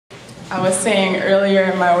I was saying earlier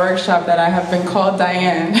in my workshop that I have been called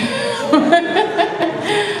Diane.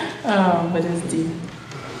 But it's deep.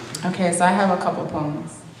 Okay, so I have a couple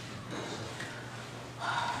poems.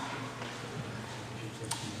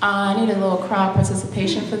 I need a little crowd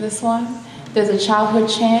participation for this one. There's a childhood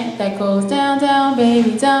chant that goes down, down,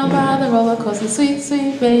 baby, down by the roller coaster, sweet,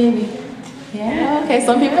 sweet baby. Yeah, okay,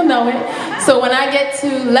 some people know it. So when I get to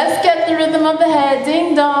let's get the rhythm of the head,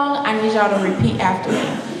 ding dong, I need y'all to repeat after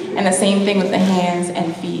me. And the same thing with the hands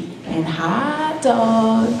and feet and hot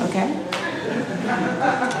dog, okay?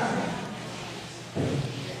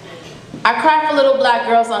 I cry for little black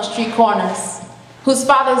girls on street corners whose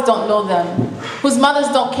fathers don't know them, whose mothers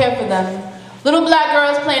don't care for them. Little black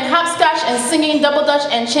girls playing hopscotch and singing double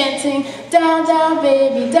dutch and chanting, down, down,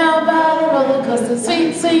 baby, down by the roller coaster,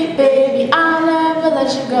 sweet, sweet baby, I'll never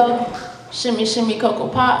let you go. Shimmy, shimmy, cocoa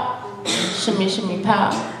pop, shimmy, shimmy,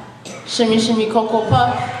 pop, shimmy, shimmy, cocoa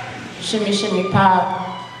puff, shimmy, shimmy, pop.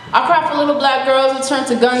 I cry for little black girls who turn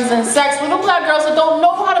to guns and sex, little black girls who don't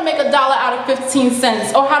know how to make $1 out of 15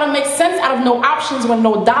 cents, or how to make sense out of no options when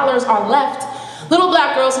no dollars are left. Little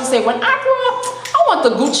black girls who say, when I grow up, I want the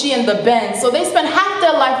Gucci and the Benz, so they spend half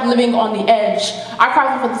their life living on the edge. I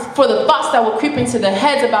cry for the thoughts that will creep into their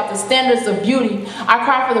heads about the standards of beauty. I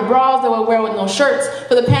cry for the bras they will wear with no shirts,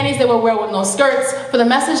 for the panties they will wear with no skirts, for the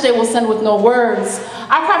message they will send with no words.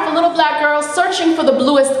 I cry for little black girls searching for the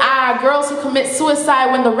bluest eye, girls who commit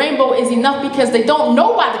suicide when the rainbow is enough because they don't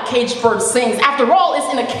know why the caged bird sings. After all,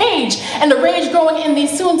 it's in a cage, and the rage growing in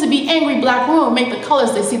these soon-to-be angry black women make the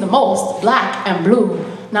colors they see the most, black and blue,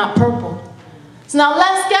 not purple. So now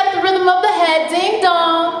let's get the rhythm of the head, ding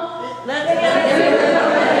dong. Let's get the rhythm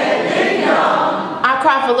of the head, ding dong. I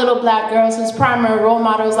cry for little black girls whose primary role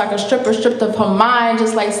model is like a stripper stripped of her mind,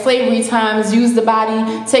 just like slavery times. Use the body,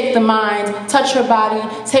 take the mind, touch her body,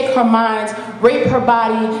 take her mind, rape her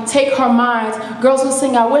body, take her mind. Girls who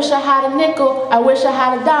sing, I wish I had a nickel, I wish I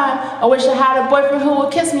had a dime, I wish I had a boyfriend who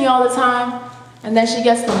would kiss me all the time. And then she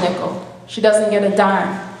gets the nickel, she doesn't get a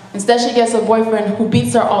dime. Instead, she gets a boyfriend who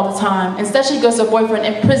beats her all the time. Instead, she gets a boyfriend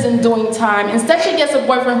in prison doing time. Instead, she gets a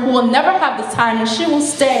boyfriend who will never have the time, and she will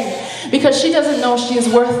stay because she doesn't know she is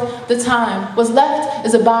worth the time. What's left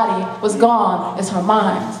is a body. What's gone is her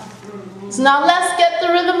mind. So now let's get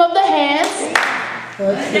the rhythm of the hands.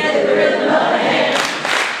 Let's get the rhythm of the hands.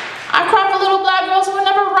 I cry for little black girls who will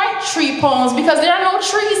never write tree poems because there are no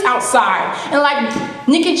trees outside. And like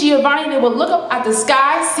Nikki Giovanni, they will look up at the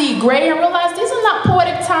sky, see gray, and realize these are not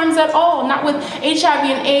poetic times at all. Not with HIV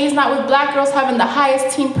and AIDS, not with black girls having the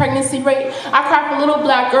highest teen pregnancy rate. I cry for little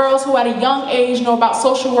black girls who at a young age know about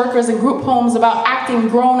social workers and group homes, about acting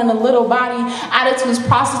grown in a little body, attitudes,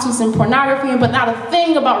 prostitutes, and pornography, but not a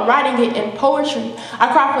thing about writing it in poetry.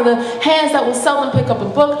 I cry for the hands that will seldom pick up a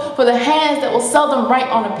book, for the hands that will seldom write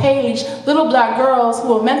on a page, little black girls who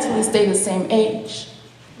will mentally stay the same age.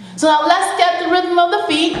 So now let's get the rhythm of the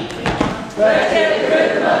feet. Let's get the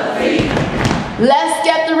rhythm of the feet. Let's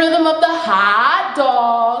get the rhythm of the hot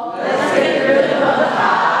dog. Let's get the rhythm of the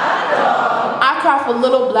hot dog. I cry for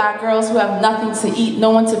little black girls who have nothing to eat, no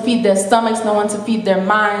one to feed their stomachs, no one to feed their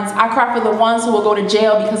minds. I cry for the ones who will go to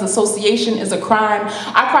jail because association is a crime.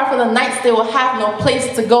 I cry for the nights they will have no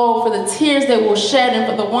place to go, for the tears they will shed, and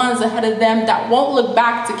for the ones ahead of them that won't look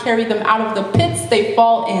back to carry them out of the pits they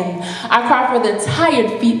fall in. I cry for their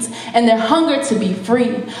tired feet and their hunger to be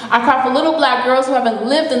free. I cry for little black girls who haven't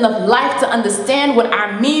lived enough life to understand what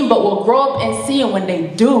I mean, but will grow up and see, and when they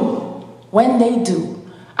do,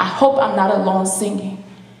 I hope I'm not alone singing.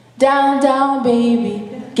 Down, down,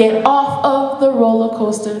 baby, get off of the roller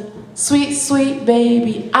coaster. Sweet, sweet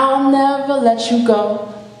baby, I'll never let you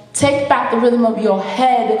go. Take back the rhythm of your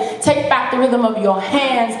head. Take back the rhythm of your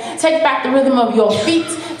hands. Take back the rhythm of your feet.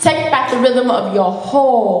 Take back the rhythm of your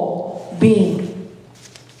whole being.